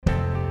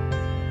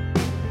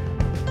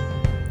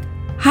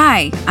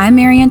Hi, I'm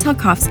Marianne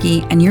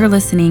Telkowski, and you're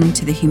listening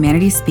to the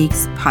Humanity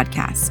Speaks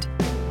podcast.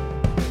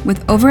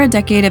 With over a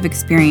decade of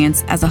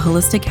experience as a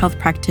holistic health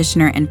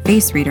practitioner and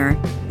face reader,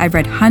 I've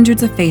read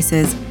hundreds of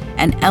faces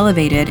and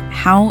elevated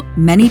how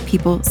many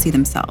people see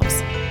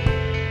themselves.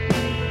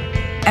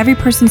 Every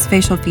person's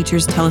facial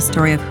features tell a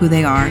story of who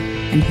they are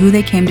and who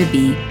they came to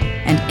be,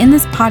 and in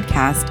this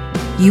podcast,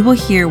 you will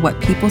hear what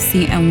people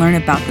see and learn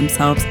about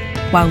themselves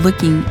while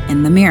looking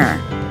in the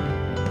mirror.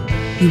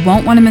 You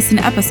won't want to miss an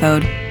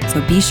episode, so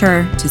be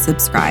sure to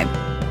subscribe.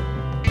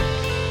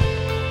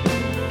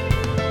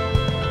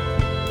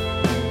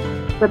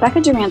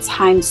 Rebecca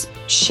Durrance-Hines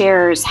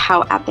shares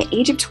how at the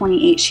age of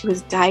 28, she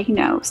was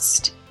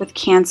diagnosed with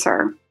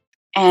cancer,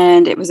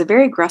 and it was a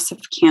very aggressive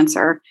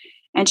cancer.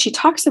 And she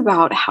talks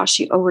about how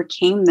she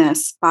overcame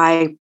this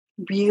by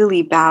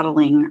really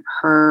battling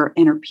her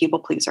inner people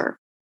pleaser.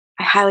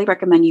 I highly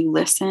recommend you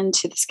listen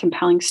to this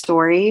compelling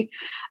story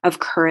of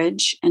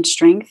courage and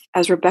strength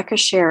as Rebecca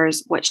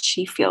shares what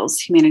she feels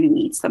humanity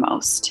needs the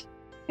most.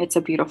 It's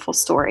a beautiful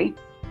story.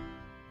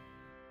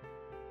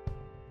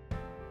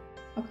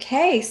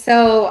 Okay,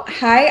 so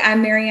hi,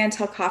 I'm Marianne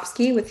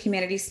Telkowski with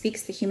Humanity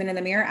Speaks, The Human in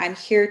the Mirror. I'm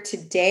here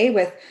today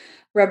with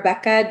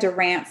Rebecca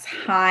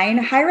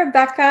Durrance-Hines. Hi,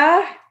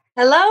 Rebecca.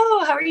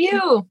 Hello, how are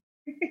you?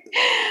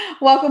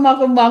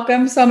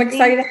 Welcome. So I'm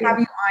excited to have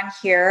you on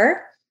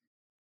here.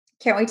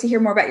 Can't wait to hear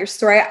more about your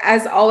story.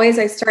 As always,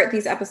 I start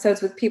these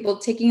episodes with people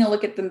taking a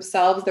look at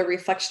themselves, their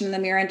reflection in the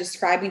mirror, and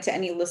describing to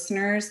any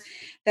listeners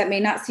that may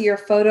not see your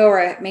photo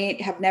or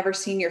may have never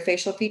seen your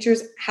facial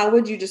features. How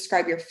would you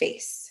describe your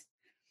face?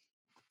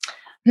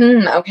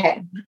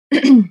 Okay.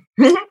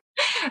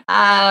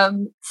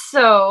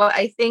 So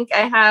I think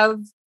I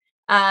have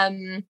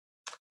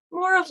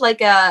more of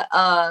like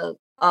a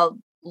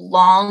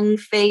long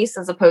face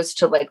as opposed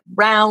to like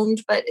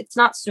round, but it's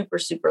not super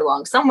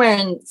long, somewhere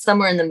in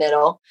the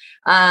middle.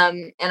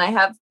 And I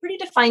have pretty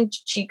defined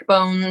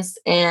cheekbones,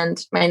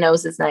 and my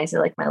nose is nice. I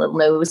like my little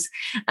nose.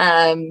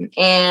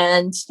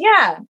 And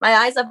yeah, my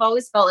eyes, I've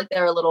always felt like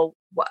they're a little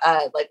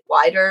like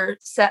wider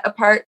set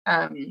apart,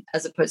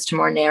 as opposed to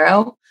more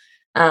narrow.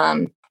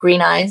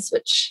 Green eyes,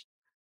 which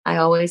I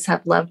always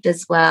have loved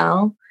as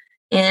well.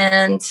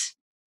 And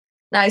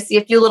now I see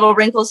a few little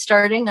wrinkles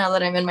starting now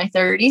that I'm in my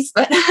 30s,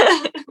 but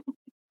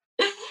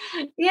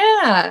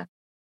yeah.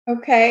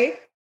 Okay.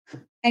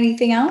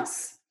 Anything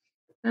else?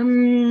 I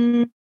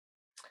mean,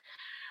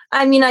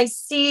 I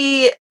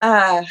see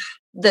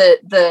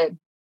the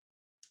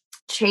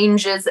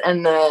changes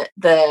and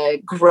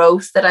the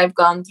growth that I've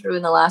gone through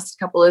in the last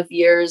couple of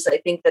years. I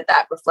think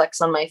that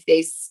reflects on my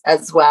face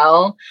as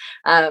well.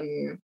 I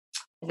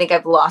think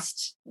I've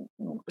lost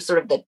sort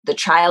of the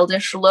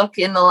childish look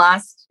in the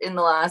last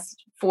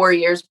 4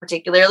 years,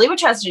 particularly,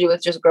 which has to do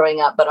with just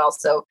growing up, but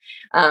also,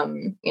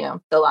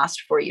 the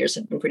last 4 years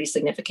have been pretty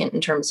significant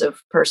in terms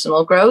of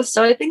personal growth.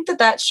 So I think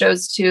that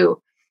shows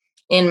too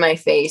in my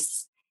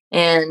face.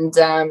 And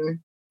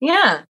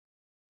yeah.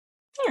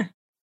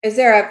 Is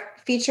there a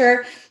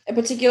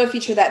particular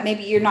feature that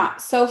maybe you're not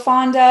so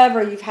fond of,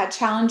 or you've had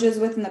challenges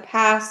with in the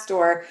past,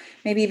 or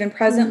maybe even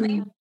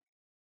presently?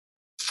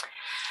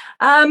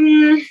 I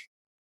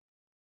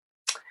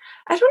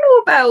don't know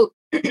about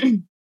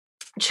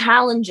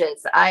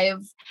challenges.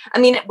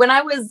 When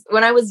I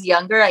was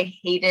younger, I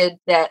hated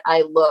that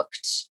I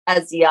looked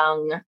as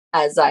young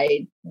as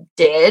I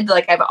did.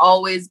 Like, I've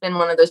always been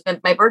one of those,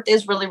 my birthday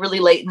is really, really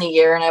late in the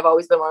year. And I've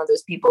always been one of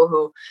those people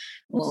who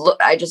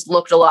I just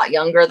looked a lot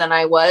younger than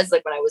I was.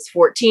 Like, when I was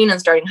 14 and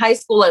starting high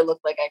school, I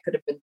looked like I could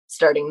have been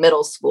starting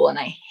middle school. And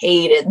I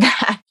hated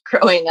that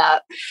growing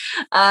up.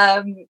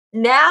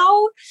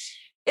 Now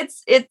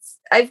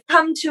I've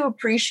come to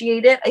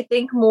appreciate it, I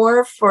think,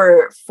 more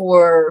for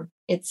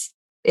its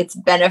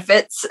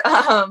benefits.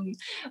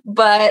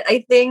 But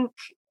I think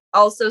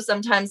also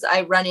sometimes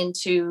I run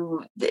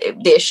into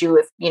the issue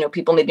with,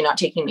 people maybe not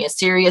taking me as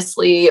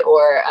seriously,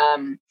 or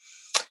I'm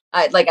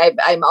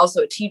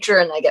also a teacher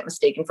and I get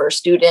mistaken for a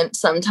student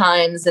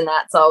sometimes. And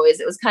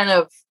it was kind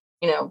of,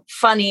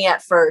 funny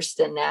at first.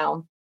 And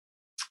now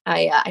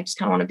I just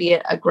kind of want to be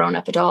a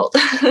grown-up adult.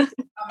 Oh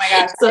my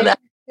gosh.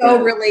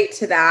 So relate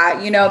to that.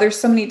 There's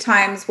so many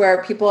times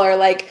where people are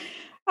like,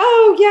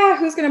 oh yeah,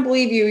 who's going to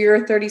believe you?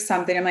 You're 30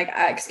 something. I'm like,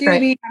 excuse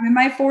me, I'm in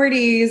my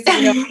 40s.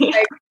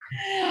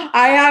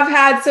 I have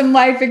had some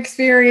life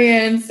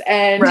experience,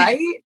 and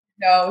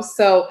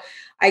so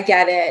I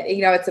get it.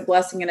 It's a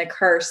blessing and a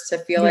curse to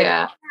feel like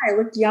I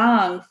look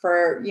young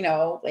for,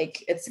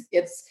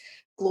 it's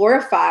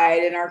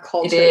glorified in our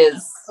culture. It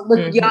is to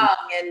look young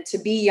and to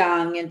be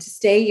young and to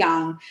stay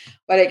young,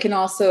 but it can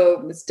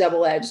also, it's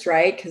double-edged,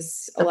 right?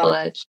 Because a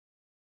lot of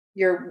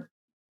your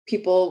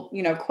people,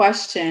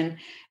 question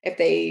if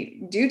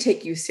they do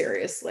take you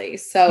seriously.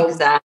 So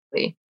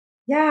exactly.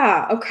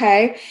 Yeah.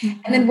 Okay.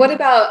 And then what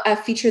about a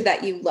feature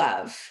that you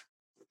love?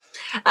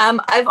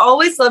 I've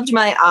always loved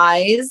my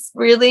eyes,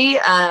 really.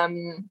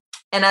 And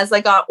as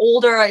I got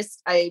older,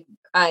 I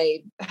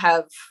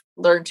have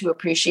learned to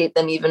appreciate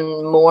them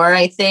even more.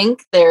 I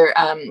think they're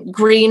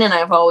green, and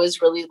I've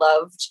always really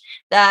loved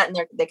that. And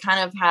they kind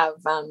of have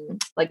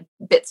like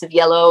bits of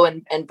yellow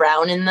and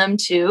brown in them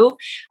too.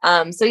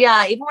 So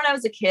yeah, even when I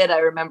was a kid, I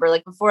remember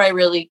like before I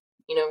really,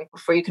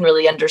 before you can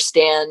really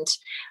understand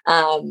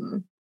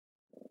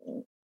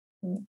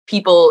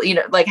people,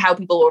 like how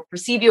people will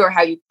perceive you or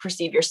how you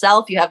perceive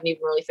yourself, you haven't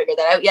even really figured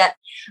that out yet.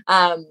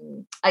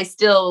 I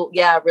still,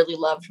 really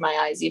loved my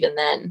eyes even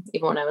then,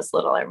 even when I was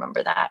little. I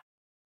remember that.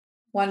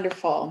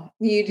 Wonderful.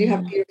 You do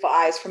have beautiful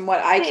eyes from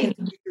what I can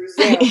see through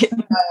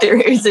Zoom.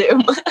 Through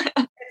Zoom.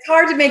 It's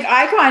hard to make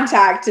eye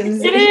contact in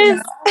Zoom. It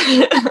is.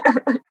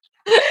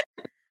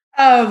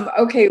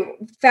 Okay,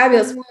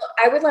 fabulous. Well,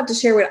 I would love to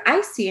share what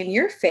I see in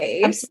your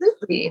face.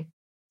 Absolutely.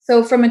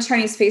 So from a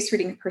Chinese face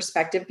reading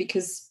perspective,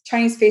 because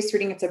Chinese face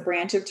reading, it's a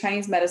branch of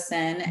Chinese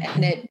medicine,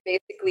 and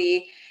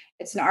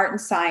it's an art and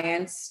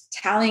science.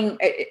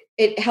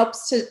 It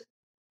helps to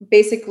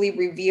basically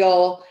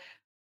reveal.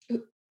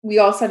 We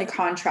all sign a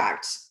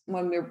contract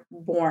when we're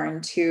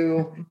born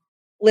to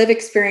live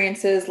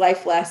experiences,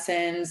 life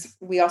lessons.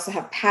 We also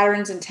have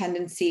patterns and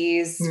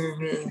tendencies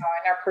in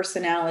our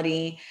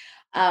personality.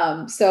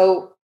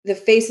 So the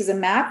face is a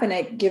map, and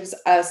it gives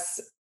us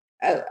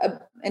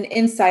an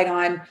insight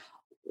on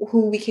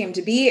who we came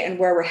to be and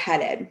where we're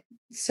headed.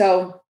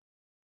 So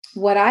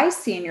what I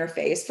see in your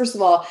face, first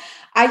of all,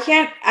 I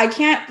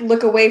can't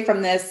look away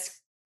from this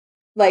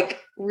like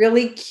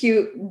really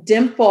cute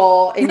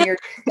dimple in your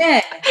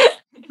chin.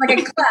 Like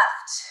a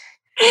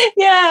cleft.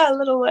 Yeah, a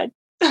little one.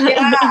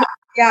 Yeah.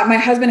 My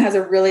husband has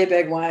a really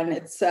big one.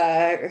 It's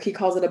he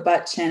calls it a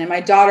butt chin, and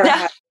my daughter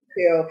has it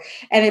too.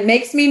 And it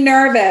makes me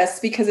nervous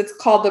because it's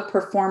called the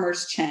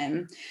performer's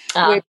chin.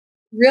 Which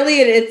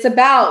really, it's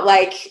about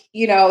like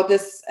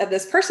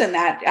this person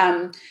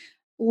that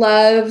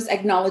loves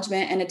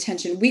acknowledgement and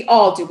attention. We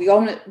all do. We all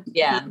want to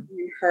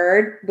be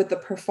heard. With the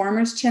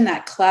performer's chin,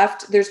 that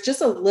cleft, there's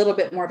just a little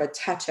bit more of a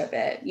touch of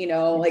it.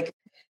 Like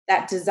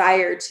that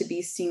desire to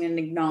be seen and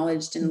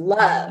acknowledged and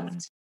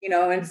loved,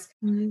 it's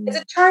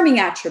a charming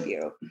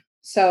attribute.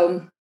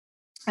 So,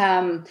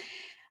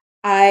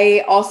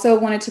 I also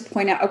wanted to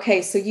point out,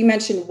 okay, so you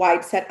mentioned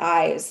wide set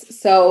eyes.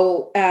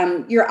 So,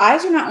 your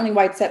eyes are not only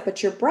wide set,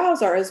 but your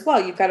brows are as well.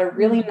 You've got a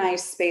really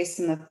nice space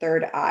in the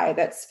third eye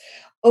that's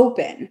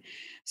open.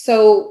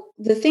 So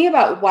the thing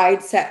about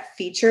wide set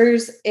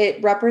features,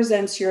 it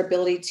represents your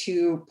ability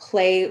to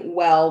play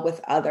well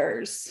with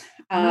others.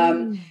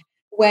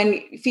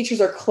 When features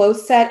are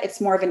close set,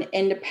 it's more of an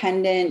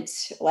independent,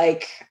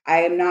 like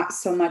I am not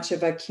so much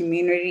of a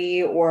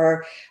community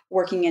or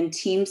working in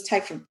teams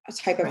type of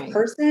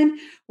person.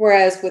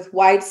 Whereas with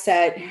wide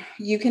set,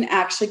 you can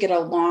actually get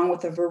along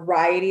with a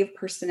variety of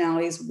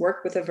personalities,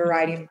 work with a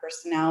variety of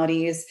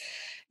personalities.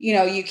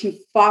 You can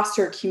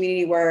foster a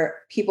community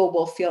where people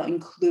will feel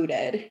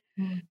included.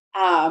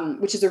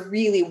 Which is a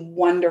really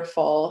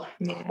wonderful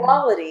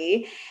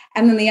quality.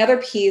 And then the other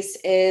piece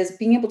is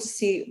being able to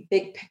see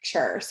big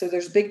picture. So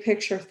there's big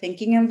picture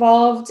thinking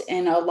involved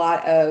in a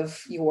lot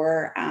of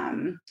your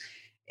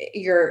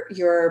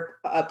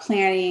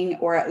planning,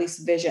 or at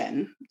least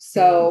vision.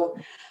 So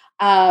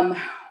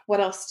what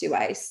else do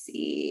I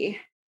see?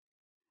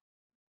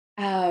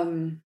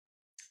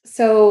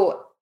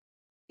 So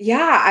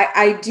yeah,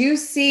 I do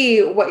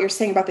see what you're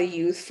saying about the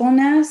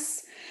youthfulness.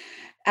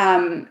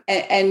 And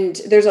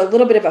there's a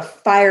little bit of a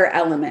fire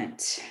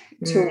element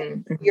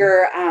to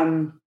your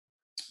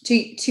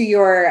to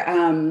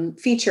your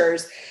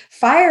features.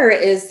 Fire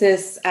is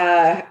this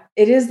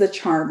it is the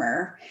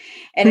charmer,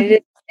 and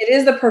it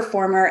is the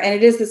performer, and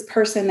it is this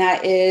person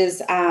that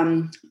is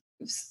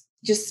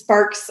just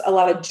sparks a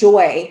lot of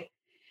joy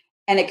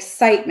and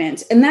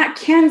excitement, and that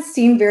can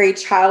seem very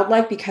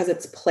childlike because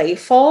it's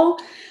playful.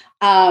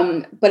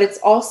 But it's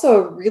also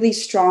a really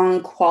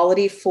strong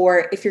quality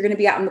for if you're going to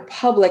be out in the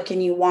public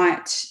and you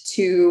want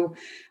to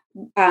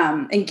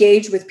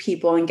engage with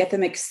people and get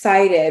them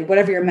excited,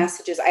 whatever your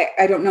message is.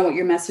 I don't know what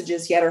your message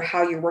is yet or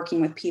how you're working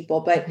with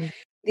people, but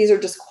these are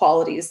just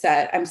qualities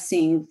that I'm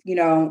seeing,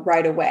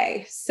 right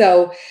away.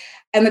 So,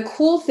 and the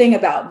cool thing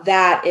about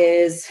that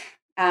is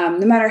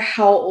no matter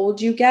how old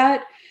you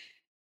get,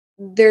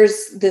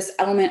 there's this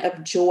element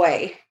of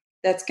joy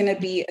that's going to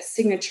be a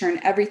signature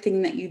in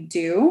everything that you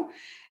do.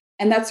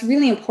 And that's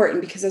really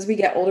important because as we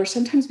get older,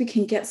 sometimes we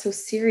can get so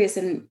serious,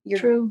 and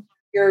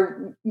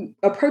you're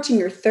approaching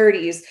your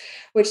 30s,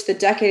 which the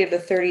decade of the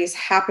 30s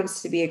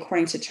happens to be,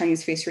 according to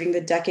Chinese face reading, the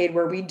decade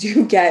where we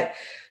do get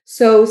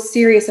so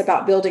serious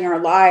about building our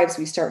lives.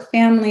 We start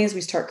families,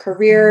 we start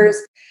careers.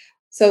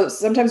 So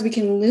sometimes we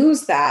can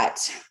lose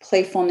that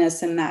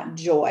playfulness and that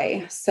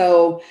joy.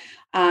 So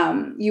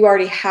you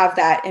already have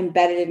that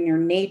embedded in your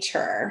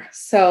nature.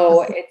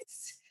 So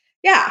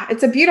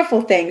it's a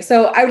beautiful thing.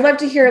 So I would love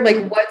to hear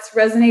like what's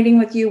resonating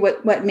with you,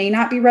 what may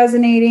not be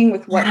resonating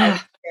with what I've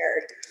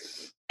shared.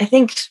 I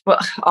think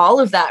all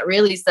of that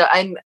really. So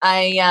I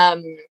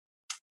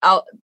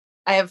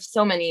have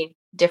so many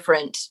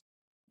different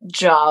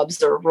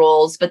jobs or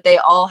roles, but they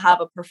all have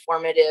a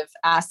performative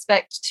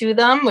aspect to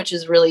them, which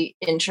is really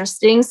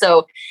interesting.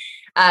 So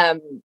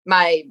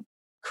my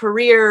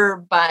career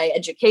by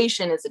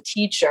education is a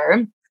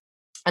teacher.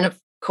 And of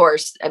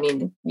course, I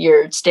mean,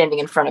 you're standing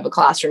in front of a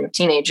classroom of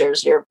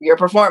teenagers, you're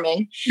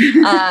performing.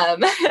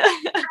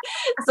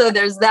 So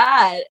there's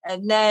that.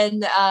 And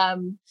then,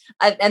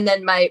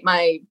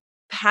 my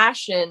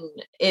passion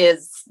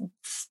is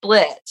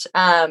split.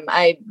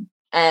 I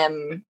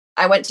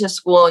went to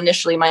school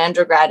initially, my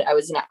undergrad, I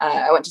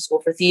went to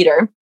school for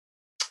theater.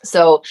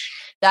 So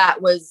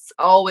that was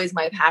always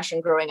my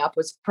passion growing up,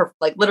 was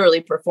literally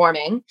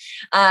performing.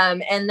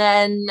 And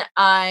then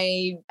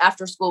I,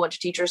 after school, went to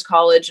teachers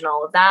college and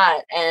all of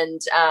that.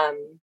 And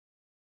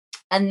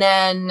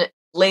then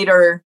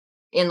later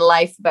in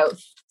life, about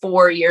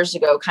 4 years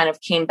ago, kind of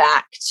came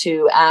back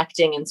to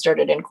acting and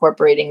started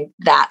incorporating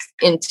that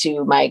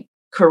into my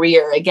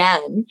career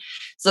again.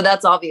 So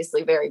that's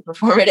obviously very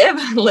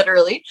performative,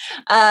 literally.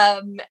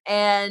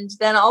 And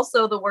then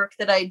also the work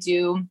that I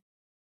do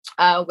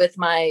with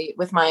my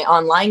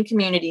online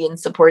community and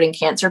supporting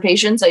cancer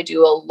patients. I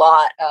do a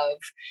lot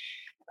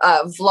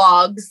of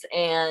vlogs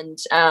and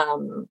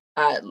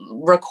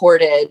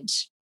recorded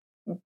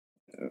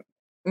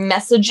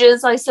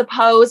messages, I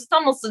suppose. It's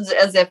almost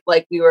as if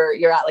like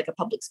you're at like a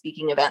public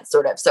speaking event,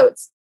 sort of. So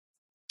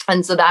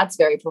that's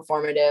very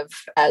performative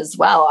as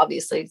well,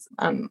 obviously,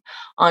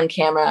 on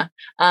camera.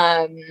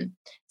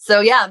 So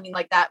yeah, I mean,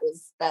 like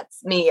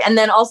that's me. And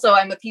then also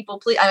I'm a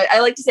I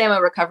like to say I'm a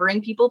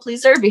recovering people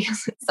pleaser,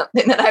 because it's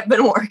something that I've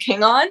been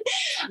working on.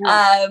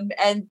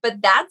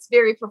 But that's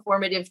very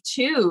performative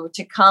too,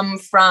 to come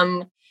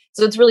from.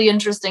 So it's really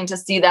interesting to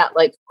see that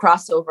like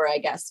crossover, I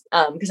guess,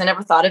 because I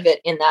never thought of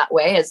it in that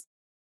way,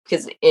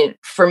 because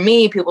for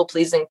me, people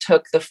pleasing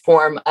took the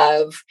form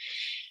of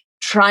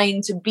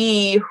trying to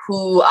be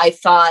who I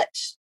thought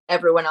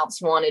everyone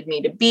else wanted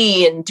me to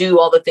be, and do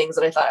all the things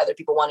that I thought other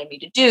people wanted me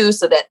to do,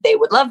 so that they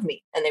would love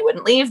me and they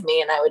wouldn't leave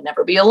me and I would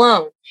never be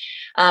alone.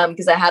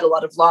 Because I had a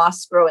lot of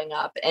loss growing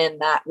up, and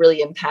that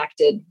really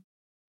impacted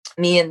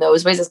me in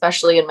those ways,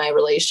 especially in my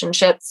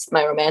relationships,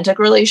 my romantic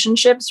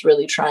relationships,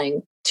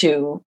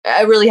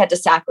 I really had to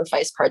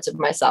sacrifice parts of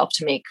myself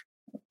to make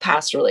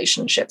past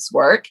relationships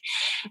work.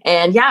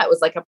 And yeah, it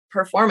was like a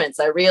performance.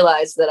 I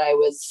realized that I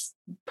was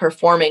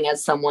performing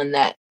as someone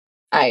that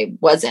I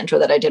wasn't, or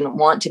that I didn't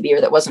want to be,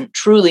 or that wasn't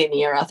truly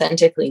me or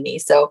authentically me.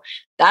 So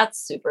that's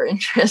super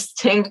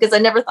interesting, because I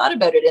never thought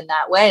about it in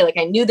that way. Like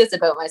I knew this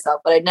about myself,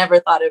 but I'd never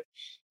thought of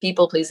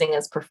people pleasing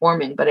as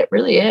performing, but it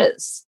really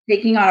is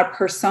taking on a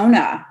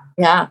persona.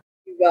 Yeah.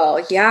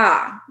 Well,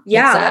 yeah.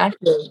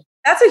 Exactly.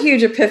 That's a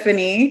huge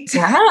epiphany.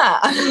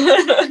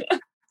 Yeah.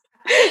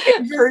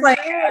 Just like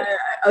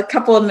a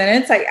couple of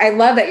minutes. I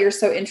love that you're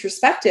so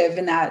introspective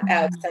in that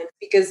sense,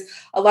 because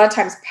a lot of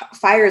times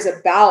fire is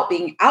about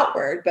being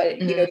outward, but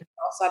you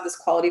also have this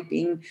quality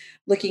of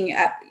looking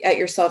at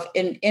yourself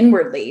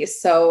inwardly.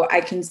 So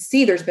I can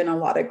see there's been a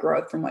lot of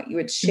growth from what you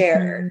would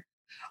share.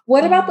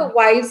 What about the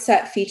wide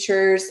set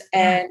features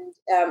and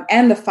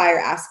the fire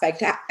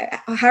aspect?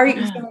 How are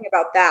you feeling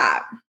about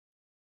that?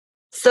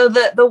 So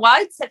the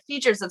wide set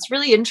features, it's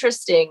really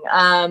interesting.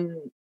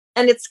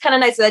 And it's kind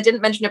of nice that I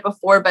didn't mention it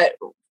before, but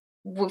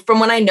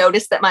from when I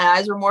noticed that my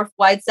eyes were more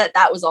wide set,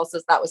 that was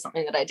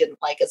something that I didn't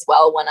like as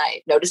well when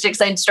I noticed it,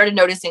 because I started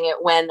noticing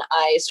it when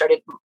I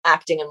started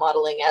acting and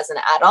modeling as an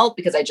adult,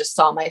 because I just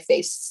saw my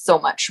face so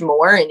much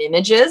more in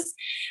images.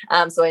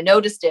 So I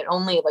noticed it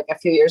only like a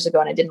few years ago,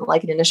 and I didn't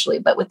like it initially,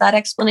 but with that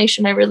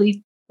explanation, I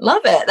really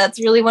love it. That's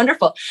really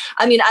wonderful.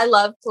 I mean, I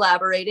love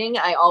collaborating.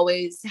 I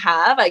always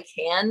have. I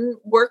can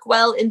work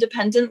well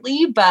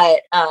independently,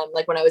 but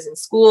like when I was in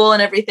school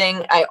and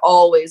everything, I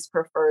always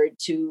preferred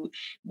to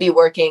be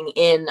working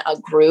in a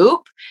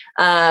group.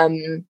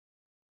 And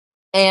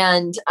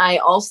I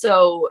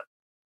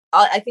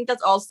think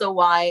that's also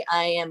why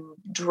I am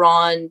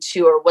drawn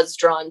to, or was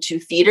drawn to,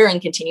 theater, and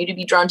continue to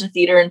be drawn to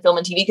theater and film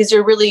and TV, because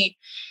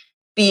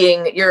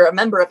you're a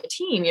member of a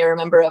team, you're a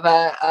member of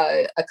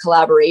a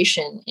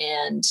collaboration.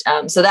 And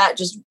so that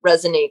just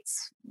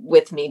resonates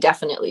with me,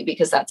 definitely,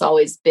 because that's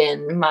always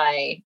been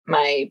my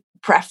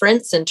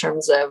preference in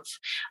terms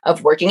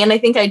of working. And I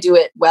think I do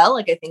it well.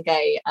 Like I think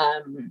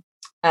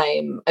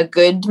I'm a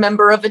good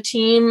member of a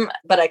team,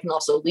 but I can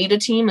also lead a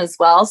team as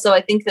well. So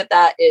I think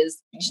that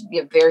is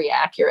very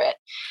accurate.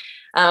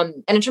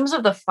 And in terms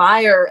of the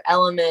fire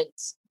element,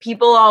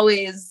 people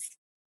always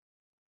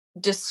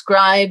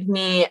describe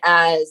me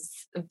as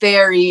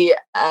very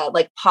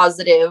like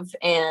positive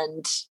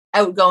and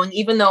outgoing,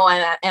 even though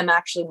I am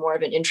actually more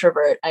of an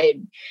introvert.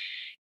 I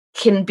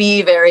can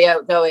be very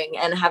outgoing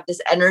and have this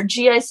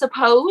energy, I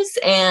suppose.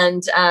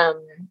 And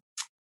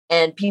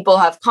people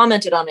have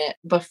commented on it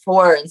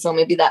before. And so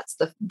maybe that's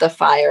the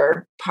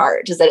fire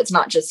part, is that it's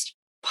not just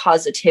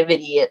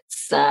positivity.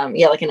 It's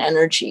like an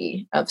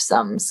energy of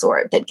some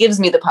sort that gives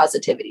me the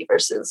positivity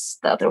versus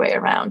the other way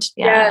around.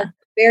 Yeah.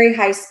 Very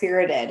high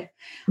spirited.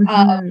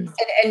 And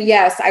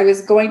yes, I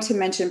was going to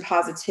mention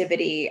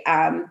positivity.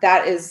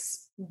 That is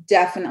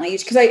definitely,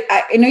 because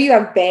I know you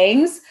have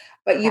bangs,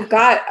 but you've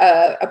got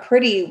a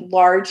pretty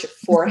large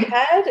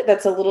forehead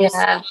that's a little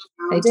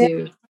I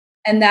do.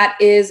 And that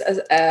is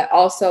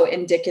also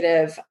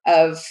indicative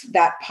of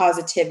that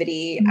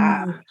positivity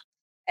and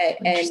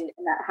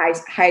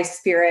that high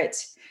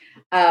spirit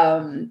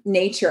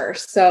nature.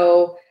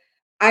 So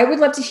I would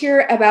love to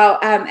hear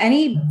about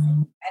any.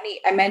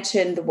 I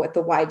mentioned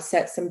the wide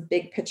set, some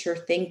big picture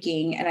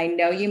thinking, and I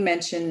know you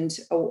mentioned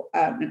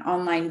an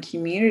online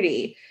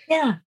community.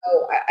 Yeah,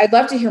 so I'd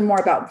love to hear more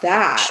about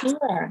that.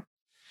 Sure.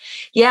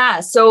 Yeah,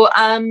 so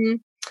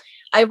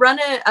I run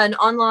an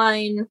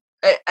online.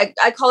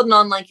 I call it an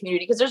online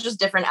community because there's just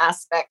different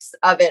aspects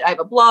of it. I have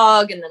a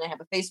blog, and then I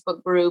have a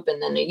Facebook group,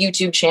 and then a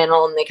YouTube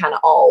channel, and they kind of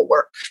all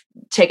work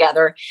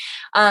together.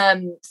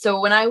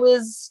 So when I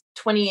was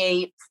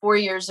 28, 4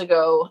 years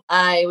ago,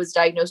 I was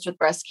diagnosed with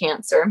breast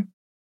cancer,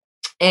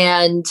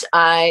 and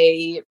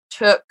I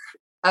took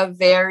a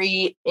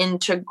very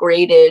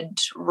integrated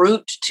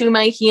route to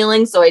my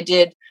healing. So I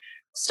did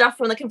stuff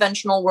from the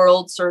conventional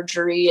world,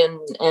 surgery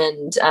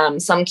and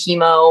some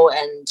chemo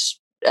and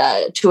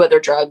 2 other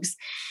drugs.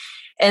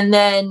 And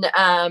then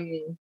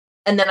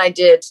I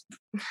did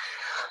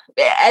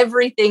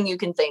everything you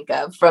can think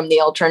of from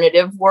the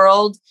alternative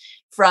world,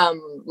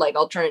 from like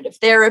alternative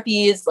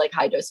therapies, like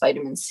high dose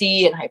vitamin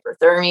C and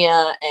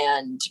hyperthermia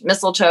and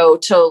mistletoe,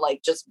 to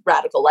like just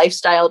radical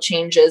lifestyle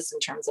changes in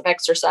terms of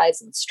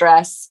exercise and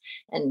stress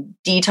and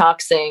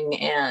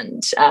detoxing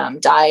and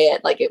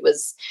diet. Like it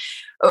was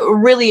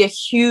really a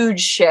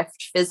huge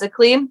shift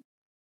physically.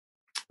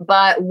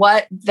 But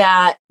what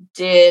that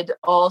did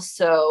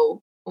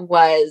also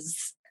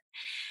was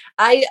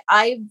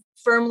I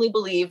firmly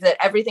believe that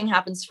everything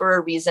happens for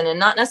a reason, and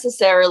not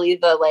necessarily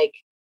the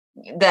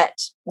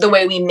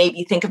way we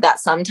maybe think of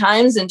that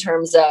sometimes, in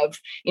terms of,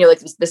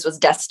 like this was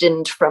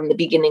destined from the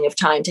beginning of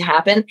time to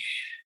happen.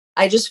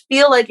 I just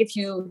feel like if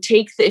you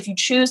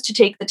choose to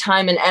take the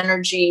time and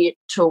energy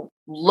to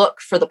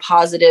look for the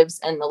positives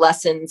and the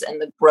lessons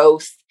and the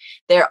growth,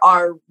 there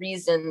are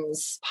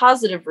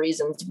positive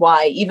reasons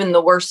why even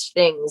the worst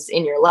things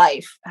in your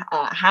life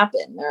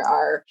happen. There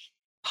are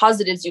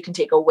positives you can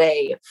take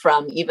away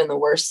from even the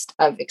worst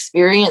of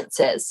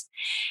experiences.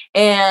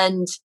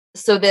 And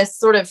so this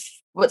sort of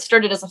what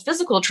started as a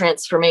physical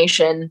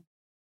transformation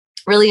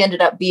really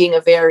ended up being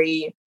a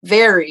very,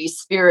 very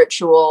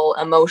spiritual,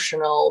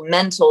 emotional,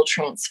 mental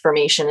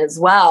transformation as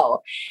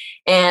well.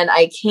 And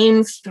I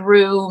came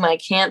through my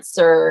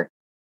cancer,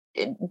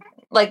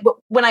 like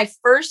when I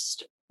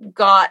first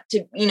got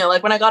to,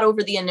 when I got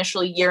over the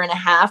initial 1.5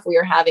 years, we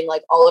were having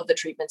like all of the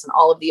treatments and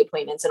all of the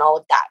appointments and all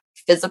of that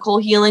physical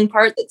healing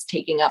part that's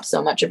taking up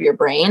so much of your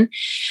brain.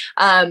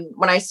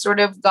 When I sort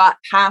of got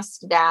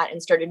past that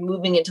and started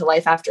moving into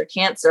life after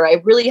cancer,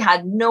 I really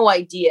had no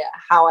idea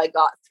how I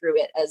got through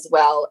it as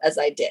well as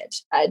I did.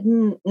 I had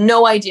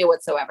no idea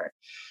whatsoever.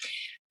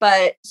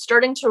 But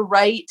starting to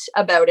write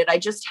about it, I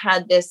just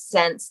had this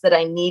sense that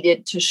I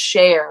needed to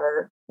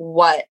share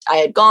what I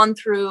had gone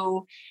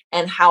through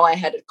and how I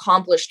had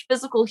accomplished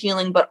physical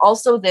healing, but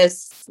also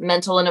this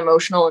mental and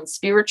emotional and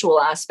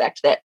spiritual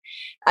aspect that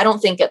I don't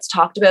think gets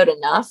talked about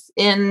enough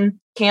in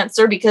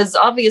cancer, because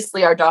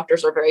obviously our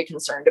doctors are very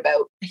concerned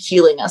about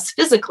healing us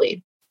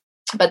physically,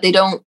 but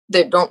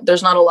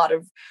there's not a lot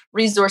of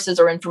resources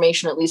or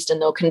information, at least in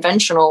the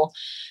conventional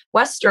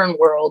Western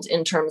world,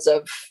 in terms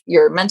of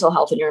your mental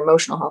health and your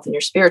emotional health and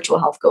your spiritual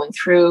health going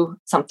through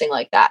something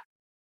like that.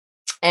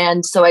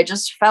 And so I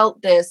just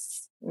felt this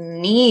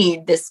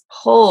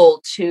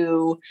pull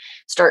to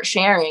start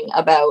sharing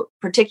about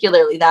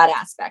particularly that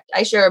aspect.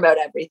 I share about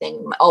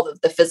everything, all of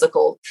the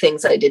physical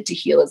things I did to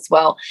heal as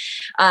well.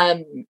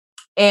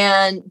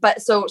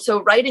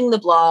 So writing the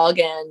blog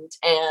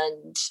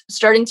and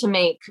starting to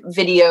make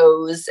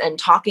videos and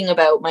talking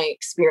about my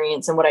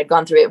experience and what I'd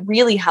gone through, it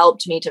really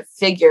helped me to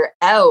figure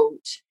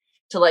out,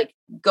 to like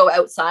go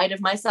outside of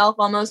myself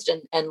almost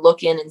and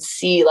look in and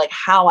see like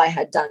how I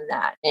had done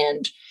that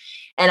and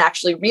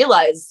actually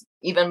realize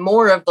even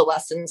more of the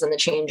lessons and the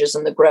changes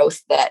and the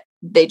growth, that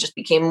they just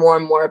became more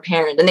and more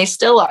apparent. And they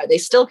still are. They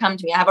still come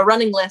to me. I have a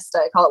running list.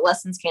 I call it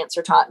Lessons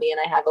Cancer Taught Me. And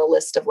I have a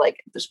list of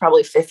there's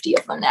probably 50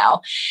 of them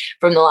now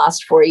from the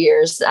last 4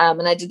 years.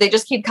 They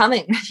just keep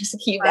coming. I just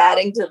keep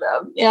adding to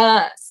them.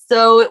 Yeah.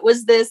 So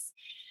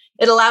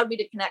it allowed me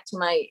to connect to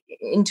my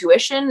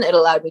intuition. It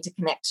allowed me to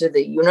connect to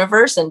the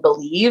universe and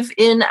believe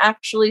in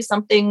actually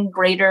something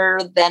greater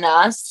than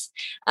us.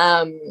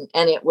 And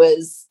it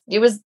was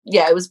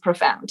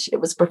profound.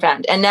 It was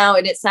profound. And now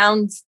it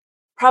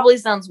probably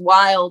sounds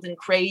wild and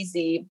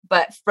crazy,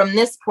 but from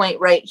this point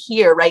right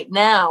here, right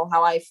now,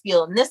 how I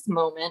feel in this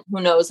moment,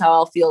 who knows how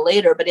I'll feel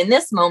later, but in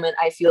this moment,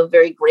 I feel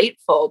very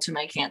grateful to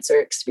my cancer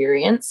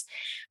experience,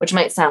 which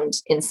might sound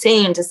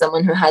insane to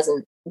someone who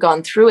hasn't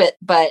gone through it,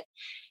 but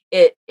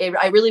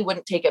I really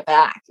wouldn't take it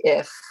back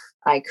if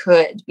I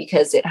could,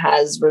 because it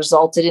has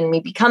resulted in me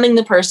becoming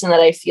the person that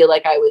I feel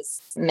like I was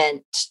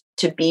meant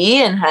to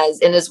be, and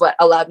is what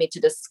allowed me to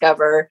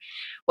discover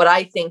what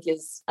I think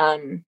is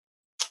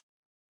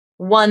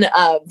one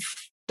of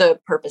the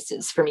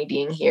purposes for me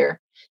being here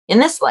in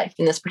this life,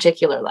 in this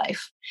particular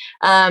life.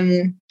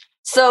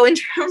 So in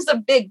terms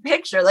of big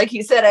picture, like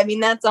you said, I mean,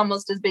 that's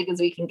almost as big as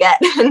we can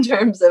get in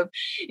terms of,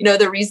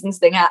 the reasons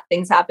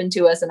things happen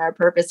to us and our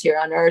purpose here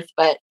on earth.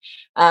 But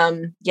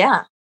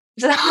yeah,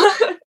 so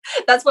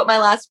that's what my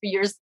last few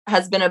years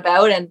has been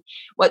about. And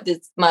what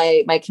this,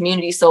 my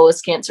community,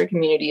 Soulless Cancer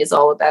Community, is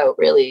all about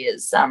really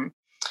is,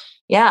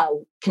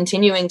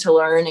 continuing to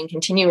learn and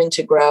continuing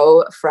to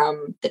grow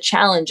from the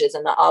challenges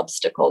and the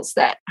obstacles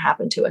that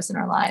happen to us in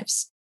our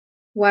lives.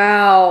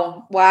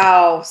 Wow.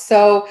 Wow.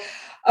 So,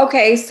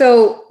 okay.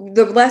 So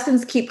the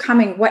lessons keep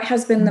coming. What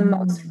has been the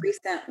most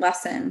recent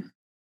lesson?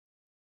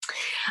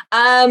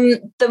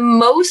 The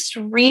most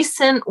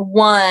recent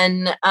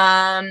one,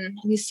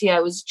 let me see,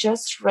 I was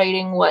just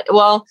writing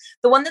the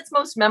one that's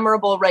most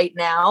memorable right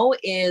now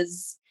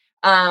is,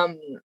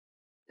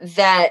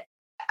 that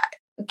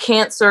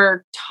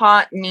cancer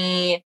taught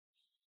me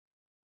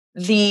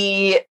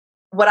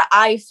what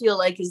I feel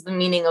like is the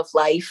meaning of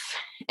life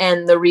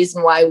and the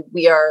reason why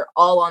we are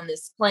all on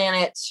this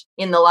planet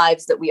in the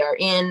lives that we are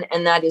in.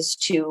 And that is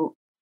to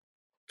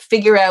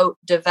figure out,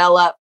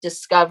 develop,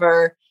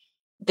 discover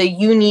the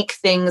unique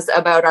things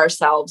about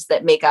ourselves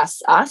that make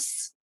us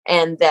us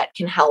and that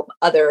can help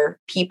other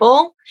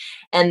people.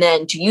 And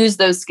then to use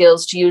those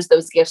skills, to use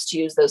those gifts, to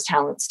use those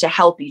talents to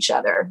help each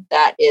other.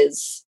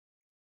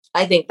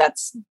 I think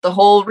that's the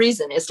whole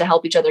reason, is to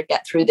help each other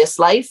get through this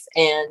life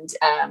and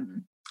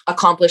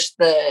accomplish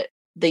the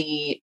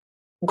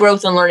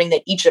growth and learning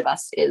that each of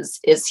us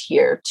is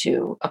here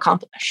to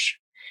accomplish.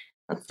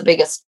 That's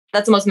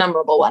the most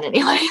memorable one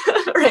anyway,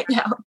 right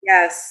now.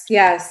 Yes.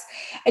 Yes.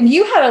 And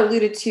you had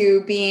alluded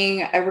to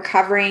being a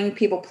recovering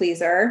people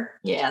pleaser.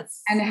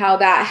 Yes. And how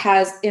that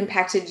has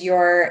impacted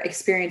your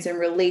experience in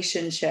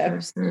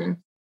relationships,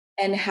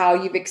 and how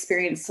you've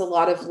experienced a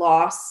lot of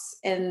loss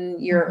in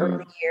your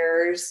early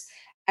years.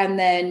 And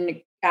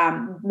then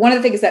one of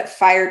the things that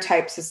fire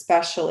types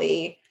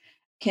especially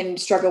can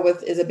struggle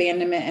with is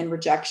abandonment and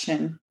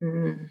rejection,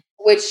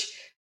 which,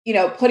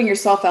 putting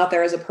yourself out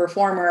there as a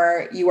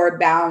performer, you are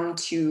bound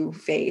to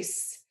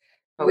face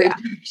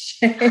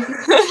rejection.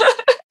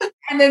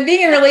 And then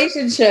being in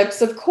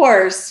relationships, of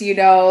course,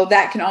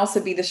 that can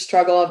also be the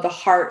struggle of the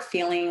heart,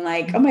 feeling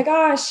like, oh my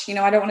gosh,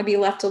 I don't want to be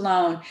left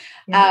alone.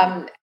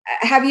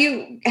 Have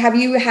you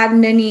had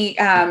many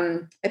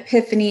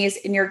epiphanies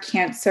in your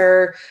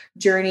cancer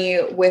journey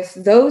with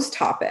those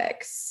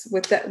topics,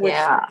 with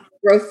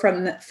growth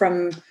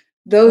from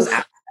those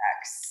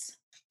aspects?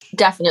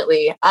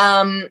 Definitely.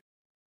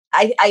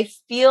 I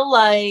feel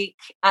like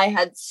I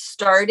had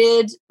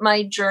started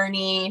my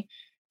journey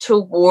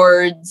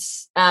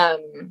towards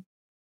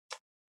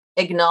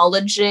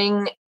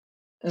acknowledging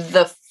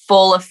the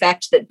full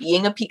effect that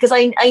being because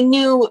I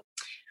knew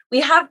we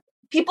have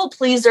people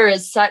pleaser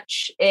is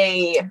such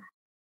a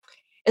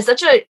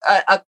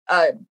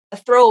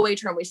throwaway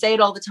term. We say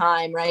it all the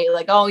time, right?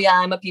 Like, oh yeah,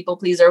 I'm a people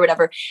pleaser or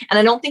whatever. And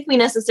I don't think we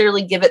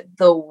necessarily give it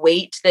the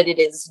weight that it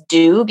is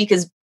due,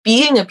 because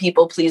being a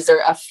people pleaser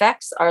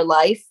affects our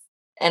life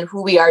and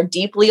who we are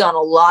deeply on a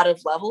lot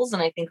of levels.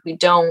 And I think we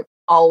don't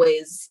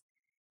always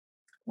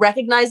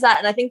recognize that.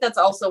 And I think that's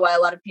also why a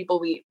lot of people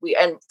we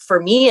and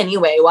for me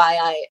anyway, why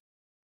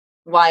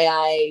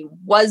I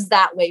was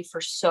that way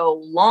for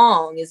so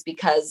long is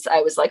because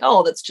I was like,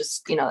 oh, that's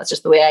just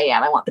the way I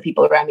am. I want the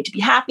people around me to be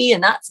happy,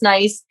 and that's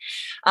nice.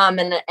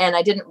 And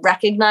I didn't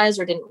recognize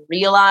or didn't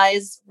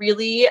realize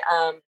really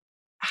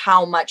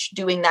how much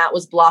doing that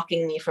was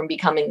blocking me from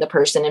becoming the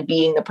person and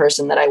being the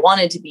person that I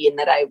wanted to be and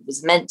that I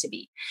was meant to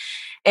be.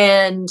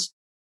 And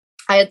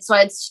I had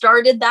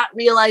started that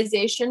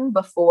realization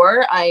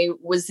before. I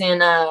was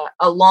in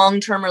a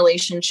long-term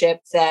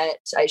relationship that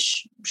I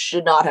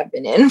should not have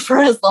been in for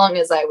as long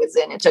as I was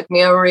in. It took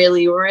me a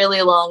really,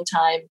 really long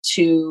time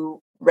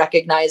to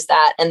recognize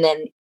that, and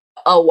then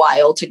a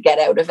while to get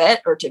out of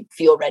it, or to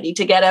feel ready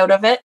to get out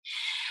of it.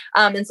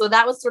 And so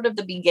that was sort of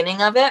the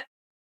beginning of it.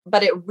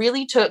 But it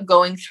really took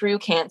going through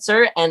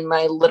cancer and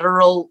my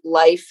literal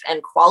life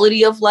and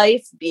quality of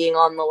life being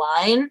on the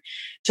line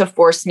to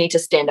force me to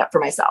stand up for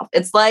myself.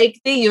 It's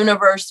like the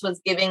universe was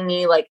giving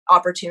me like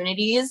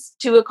opportunities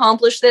to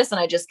accomplish this,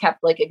 and I just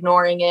kept like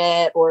ignoring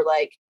it, or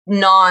like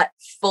not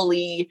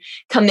fully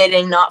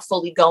committing, not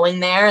fully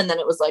going there. And then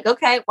it was like,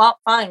 okay, well,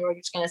 fine. We're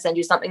just going to send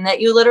you something that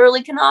you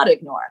literally cannot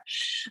ignore.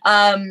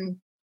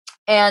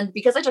 And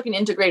because I took an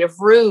integrative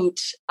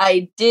route,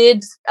 I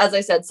did, as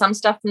I said, some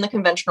stuff from the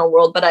conventional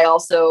world, but I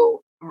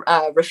also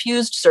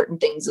refused certain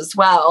things as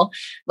well,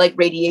 like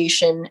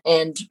radiation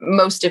and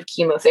most of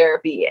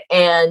chemotherapy.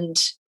 And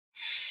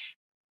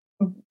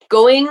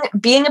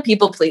being a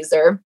people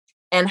pleaser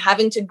and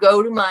having to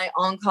go to my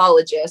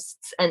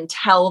oncologists and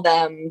tell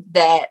them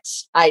that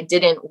I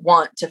didn't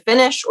want to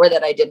finish or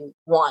that I didn't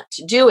want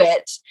to do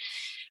it,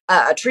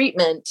 a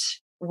treatment,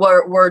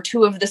 were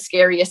two of the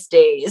scariest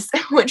days,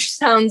 which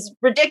sounds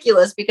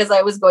ridiculous because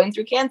I was going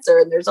through cancer,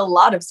 and there's a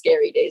lot of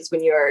scary days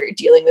when you're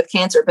dealing with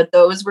cancer, but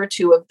those were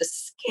two of the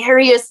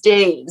scariest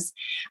days.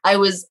 I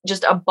was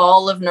just a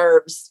ball of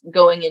nerves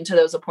going into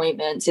those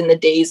appointments, in the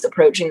days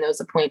approaching those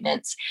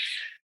appointments.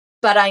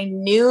 but I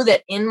knew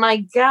that in my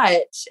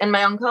gut, and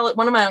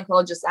one of my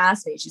oncologists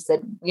asked me, she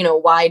said,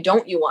 why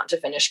don't you want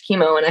to finish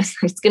chemo? And I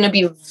said, it's going to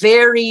be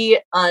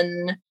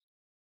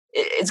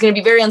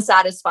very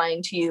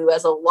unsatisfying to you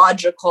as a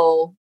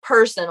logical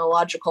person, a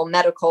logical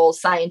medical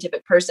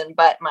scientific person,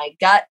 but my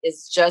gut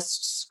is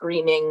just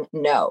screaming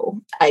no.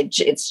 I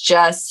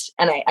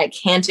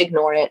can't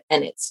ignore it,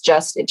 and it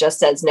just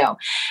says no.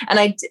 And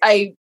I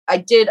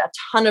did a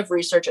ton of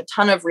research, a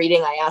ton of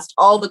reading. I asked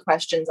all the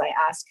questions. I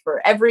asked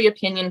for every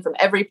opinion from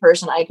every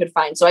person I could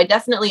find. So I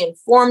definitely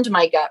informed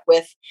my gut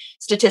with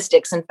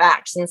statistics and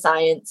facts and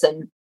science,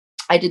 and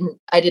I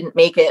didn't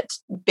make it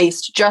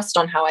based just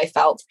on how I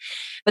felt.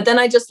 But then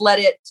I just let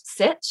it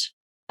sit.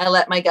 I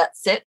let my gut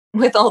sit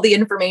with all the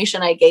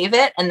information I gave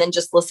it, and then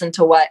just listen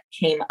to what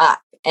came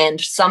up. And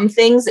some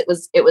things, it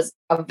was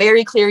a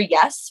very clear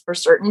yes for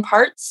certain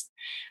parts.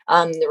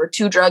 There were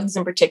 2 drugs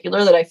in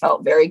particular that I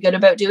felt very good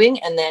about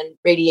doing. And then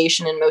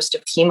radiation and most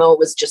of chemo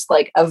was just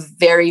like a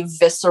very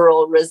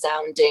visceral,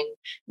 resounding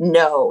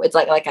no. It's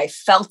like I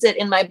felt it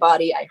in my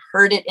body. I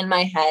heard it in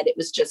my head. It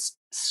was just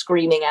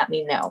screaming at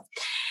me no.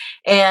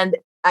 And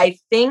I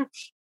think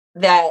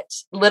that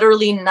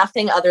literally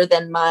nothing other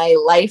than my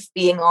life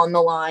being on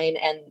the line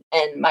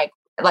and my,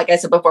 like I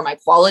said before, my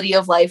quality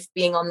of life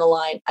being on the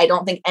line, I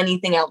don't think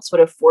anything else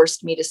would have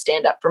forced me to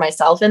stand up for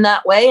myself in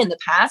that way. In the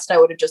past, I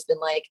would have just been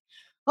like,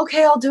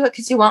 okay, I'll do it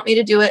because you want me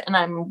to do it. And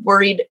I'm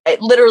worried. I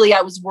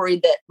was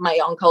worried that my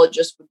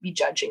oncologist would be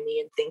judging me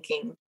and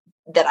thinking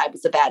that I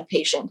was a bad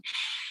patient.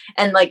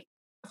 And like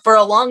for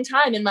a long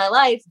time in my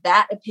life,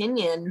 that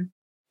opinion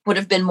would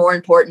have been more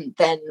important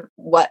than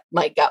what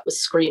my gut was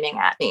screaming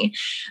at me.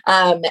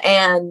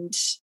 And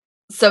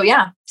so,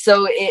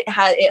 so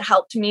it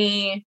helped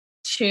me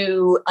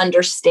to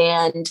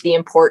understand the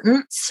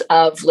importance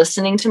of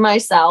listening to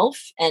myself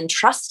and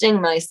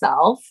trusting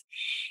myself,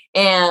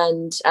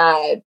 and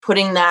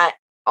putting that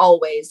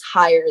always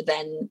higher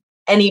than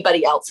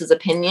anybody else's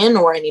opinion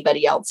or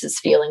anybody else's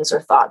feelings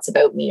or thoughts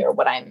about me or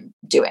what I'm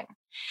doing.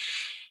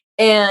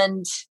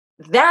 And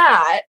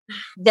that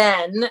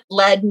then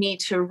led me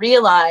to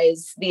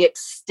realize the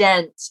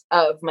extent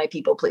of my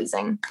people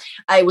pleasing.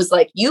 I was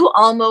like, you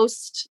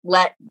almost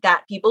let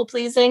that people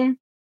pleasing,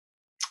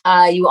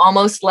 you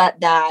almost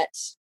let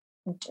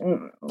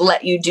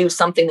you do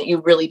something that you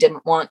really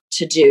didn't want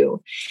to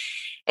do.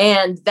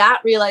 And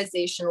that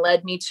realization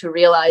led me to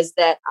realize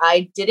that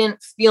I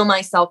didn't feel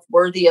myself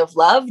worthy of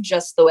love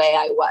just the way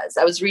I was.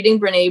 I was reading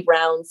Brene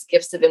Brown's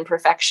Gifts of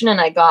Imperfection, and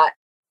I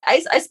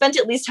spent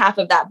at least half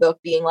of that book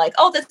being like,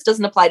 oh, this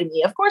doesn't apply to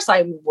me. Of course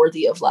I'm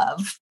worthy of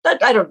love.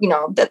 But I don't,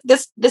 that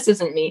this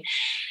isn't me.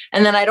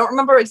 And then I don't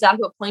remember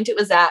exactly what point it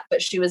was at,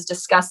 but she was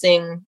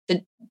discussing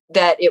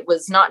that it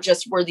was not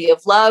just worthy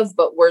of love,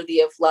 but worthy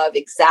of love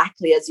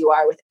exactly as you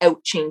are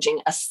without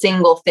changing a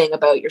single thing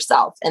about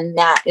yourself. And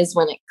that is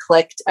when it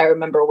clicked. I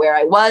remember where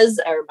I was.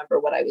 I remember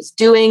what I was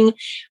doing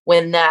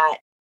when that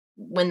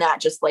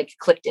just like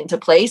clicked into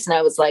place. And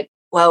I was like,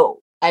 whoa,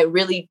 I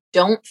really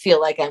don't feel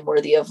like I'm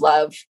worthy of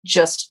love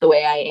just the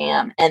way I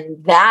am.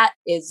 And that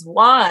is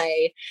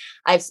why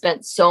I've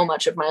spent so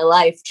much of my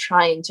life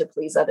trying to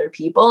please other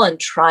people and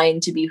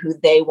trying to be who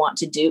they want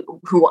to do,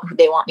 who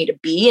they want me to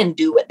be, and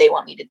do what they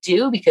want me to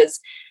do, because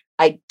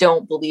I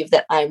don't believe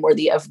that I'm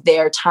worthy of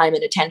their time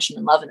and attention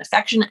and love and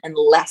affection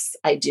unless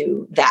I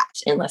do that,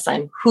 unless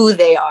I'm who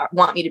they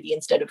want me to be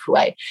instead of who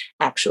I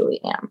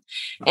actually am.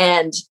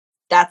 And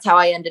that's how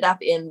I ended up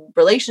in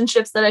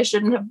relationships that I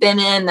shouldn't have been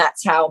in.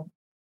 That's how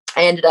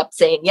I ended up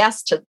saying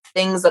yes to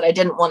things that I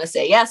didn't want to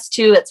say yes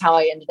to. That's how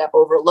I ended up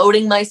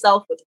overloading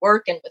myself with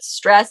work and with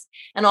stress.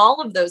 And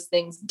all of those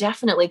things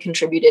definitely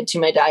contributed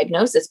to my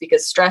diagnosis,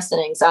 because stress and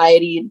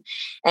anxiety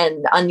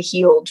and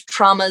unhealed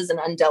traumas and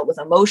undealt with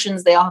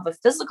emotions, they all have a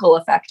physical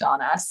effect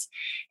on us.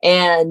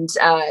 And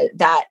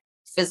that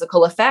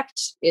physical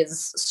effect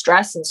is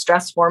stress and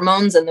stress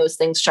hormones, and those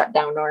things shut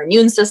down our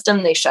immune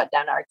system. They shut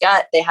down our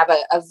gut. They have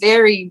a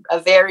very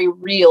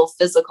real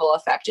physical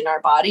effect in our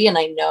body. And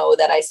I know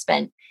that I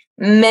spent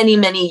many,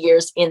 many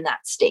years in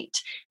that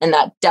state, and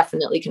that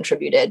definitely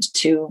contributed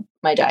to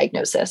my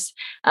diagnosis.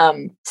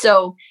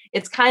 So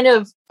it's kind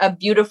of a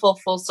beautiful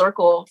full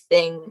circle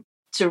thing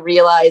to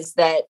realize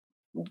that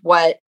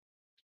what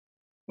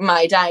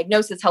my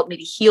diagnosis helped me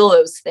to heal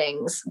those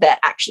things that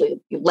actually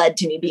led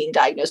to me being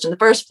diagnosed in the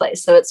first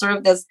place. So it's sort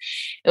of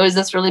it was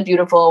this really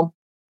beautiful,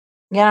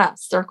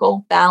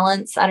 circle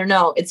balance. I don't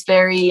know. It's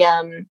very,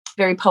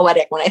 very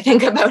poetic when I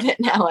think about it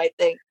now, I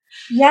think.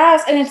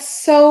 Yes. And it's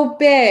so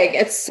big.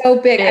 It's so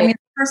big. I mean,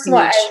 first of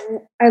all,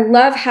 I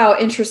love how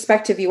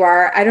introspective you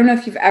are. I don't know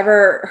if you've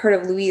ever heard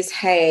of Louise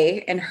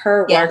Hay and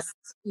her work,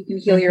 You Can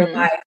Heal Your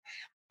Life.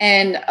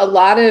 And a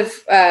lot of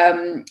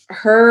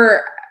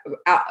her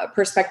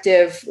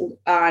perspective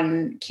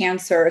on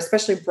cancer,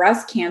 especially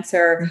breast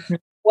cancer,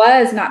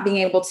 was not being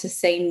able to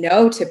say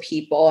no to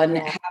people and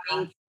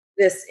having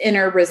this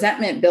inner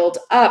resentment build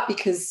up,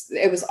 because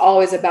it was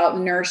always about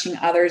nourishing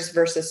others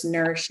versus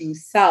nourishing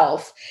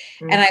self.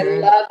 And I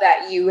love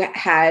that you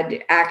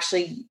had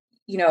actually,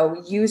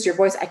 used your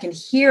voice. I can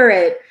hear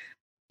it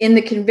in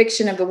the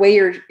conviction of the way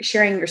you're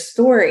sharing your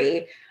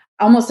story,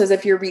 almost as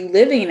if you're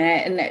reliving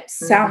it. And it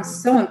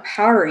sounds so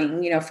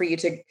empowering, for you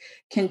to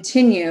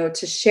continue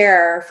to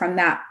share from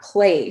that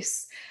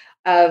place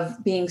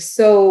of being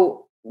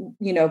so,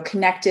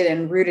 connected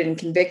and rooted and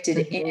convicted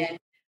in,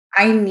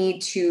 I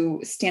need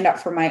to stand up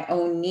for my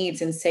own needs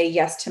and say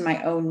yes to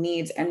my own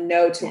needs and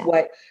no to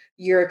what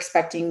you're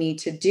expecting me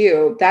to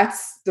do.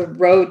 That's the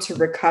road to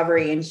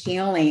recovery and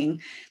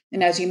healing.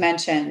 And as you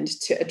mentioned,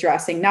 to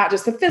addressing not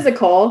just the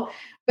physical,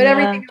 but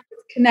everything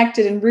that's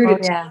connected and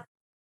rooted.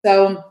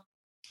 So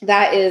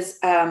that is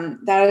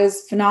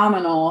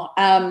phenomenal.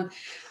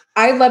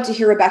 I'd love to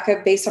hear,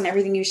 Rebecca, based on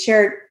everything you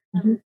shared,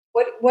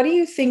 what do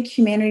you think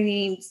humanity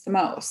needs the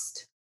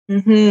most?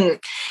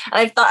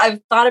 I've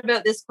thought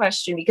about this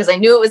question because I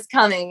knew it was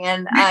coming,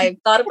 and I've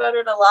thought about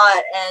it a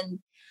lot. And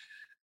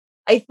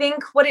I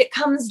think what it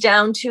comes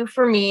down to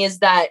for me is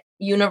that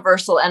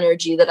universal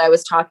energy that I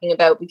was talking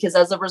about, because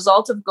as a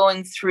result of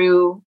going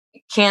through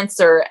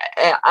cancer,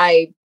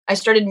 I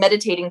started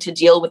meditating to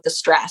deal with the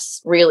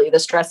stress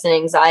and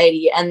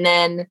anxiety. And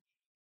then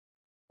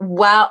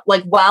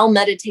while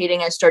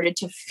meditating, I started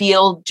to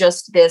feel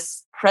just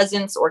this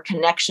presence or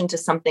connection to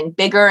something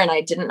bigger. And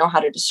I didn't know how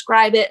to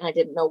describe it. And I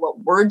didn't know what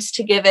words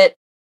to give it.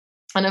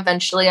 And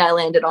eventually I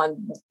landed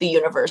on the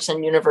universe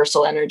and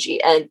universal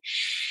energy. And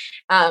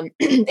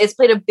it's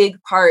played a big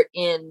part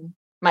in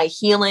my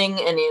healing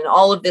and in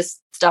all of this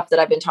stuff that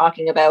I've been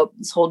talking about,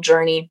 this whole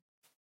journey.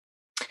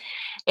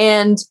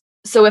 And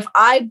so if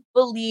I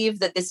believe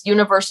that this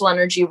universal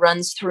energy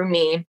runs through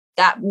me,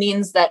 that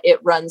means that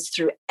it runs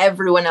through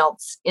everyone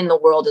else in the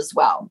world as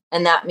well.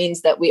 And that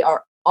means that we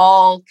are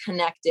all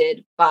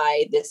connected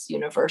by this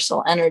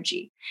universal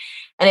energy.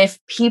 And if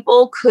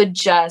people could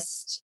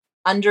just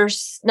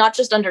not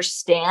just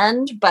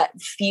understand, but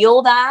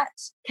feel that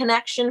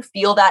connection,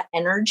 feel that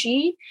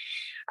energy.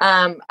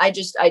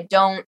 There's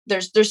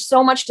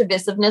so much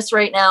divisiveness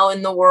right now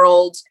in the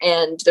world,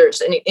 and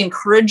there's an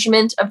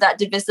encouragement of that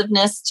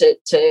divisiveness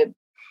to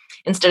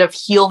instead of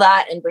heal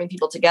that and bring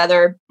people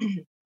together.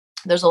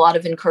 There's a lot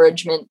of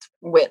encouragement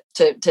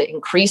to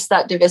increase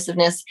that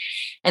divisiveness.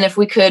 And if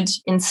we could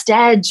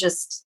instead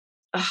just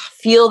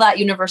feel that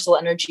universal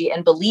energy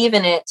and believe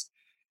in it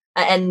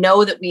and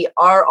know that we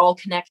are all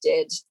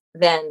connected,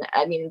 then,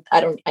 I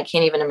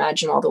can't even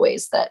imagine all the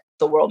ways that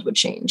the world would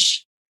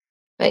change.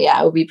 But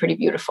yeah, it would be pretty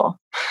beautiful.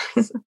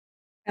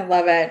 I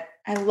love it.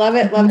 I love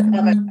it. Love it.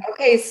 Love it.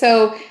 Okay.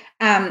 So,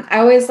 I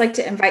always like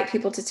to invite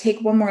people to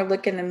take one more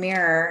look in the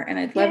mirror, and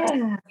I'd love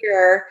to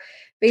hear,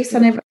 based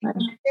on everything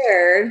you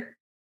shared,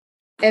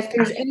 if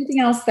there's anything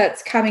else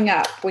that's coming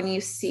up when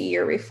you see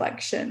your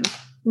reflection.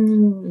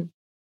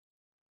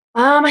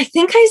 I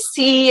think I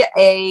see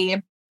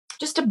a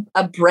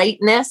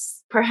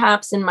brightness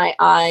perhaps in my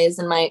eyes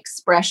and my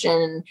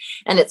expression.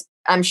 And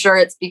I'm sure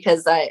it's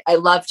because I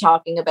love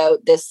talking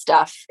about this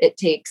stuff. It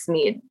takes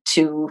me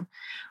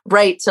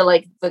right to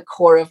like the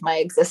core of my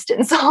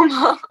existence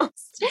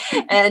almost.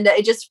 And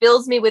it just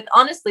fills me with,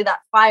 honestly, that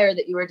fire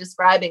that you were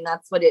describing.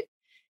 That's what it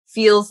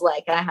feels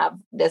like. I have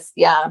this,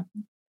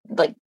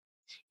 like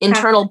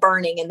internal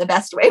burning in the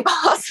best way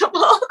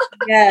possible.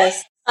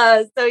 Yes.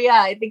 So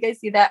yeah, I think I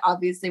see that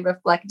obviously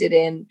reflected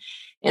in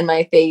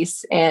my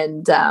face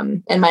and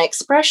my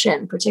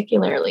expression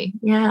particularly.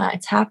 Yeah,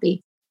 it's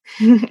happy.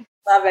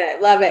 Love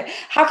it. Love it.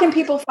 How can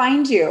people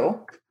find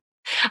you?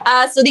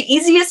 So the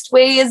easiest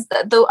way is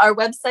our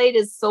website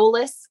is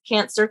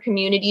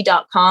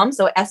soliscancercommunity.com.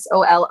 So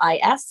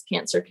SOLIS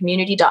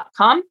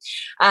cancercommunity.com.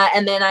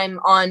 And then I'm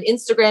on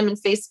Instagram and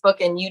Facebook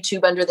and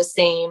YouTube under the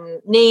same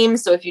name.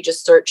 So if you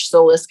just search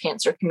Solis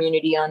Cancer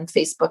Community on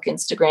Facebook,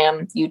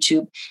 Instagram,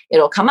 YouTube,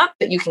 it'll come up,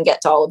 but you can get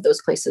to all of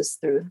those places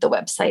through the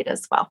website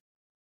as well.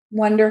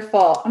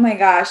 Wonderful. Oh my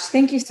gosh.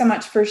 Thank you so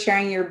much for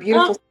sharing your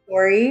beautiful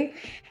story.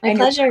 My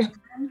pleasure.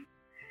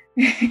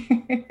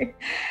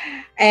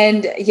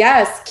 And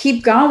yes,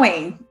 keep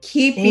going.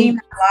 Keep being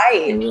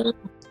light.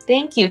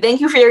 Thank you. Thank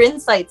you for your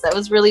insights. It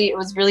was really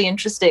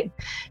interesting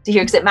to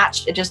hear,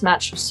 because it just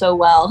matched so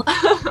well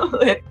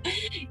with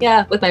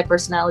my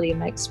personality and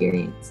my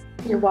experience.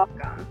 You're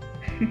welcome.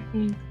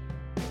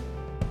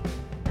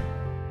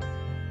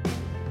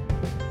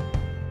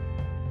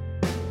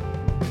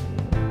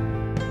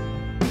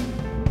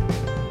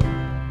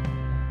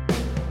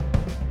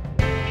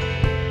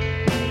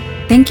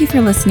 Thank you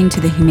for listening to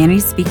the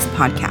Humanity Speaks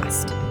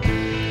podcast.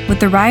 With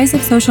the rise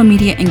of social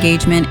media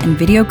engagement and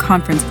video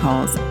conference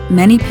calls,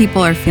 many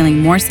people are feeling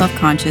more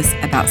self-conscious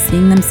about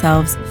seeing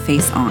themselves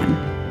face on.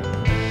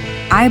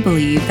 I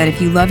believe that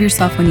if you love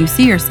yourself when you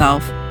see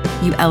yourself,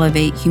 you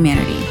elevate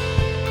humanity,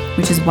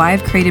 which is why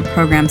I've created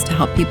programs to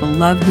help people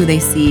love who they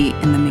see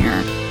in the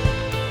mirror.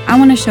 I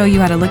want to show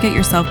you how to look at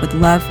yourself with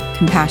love,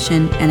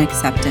 compassion, and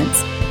acceptance,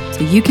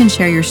 so you can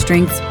share your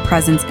strengths,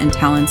 presence, and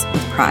talents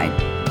with pride.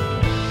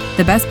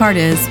 The best part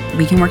is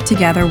we can work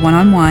together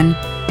one-on-one,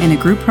 in a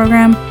group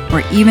program,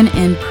 or even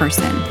in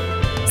person.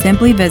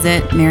 Simply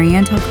visit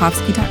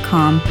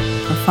MarianneTelkovsky.com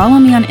or follow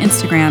me on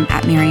Instagram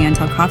at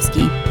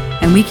MarianneTelkovsky,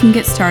 and we can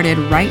get started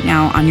right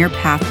now on your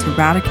path to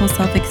radical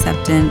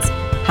self-acceptance,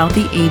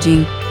 healthy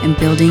aging, and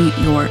building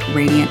your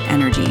radiant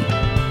energy.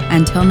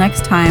 Until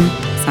next time,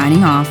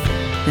 signing off,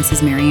 this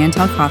is Marianne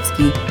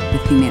Talkowski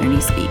with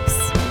Humanity Speaks.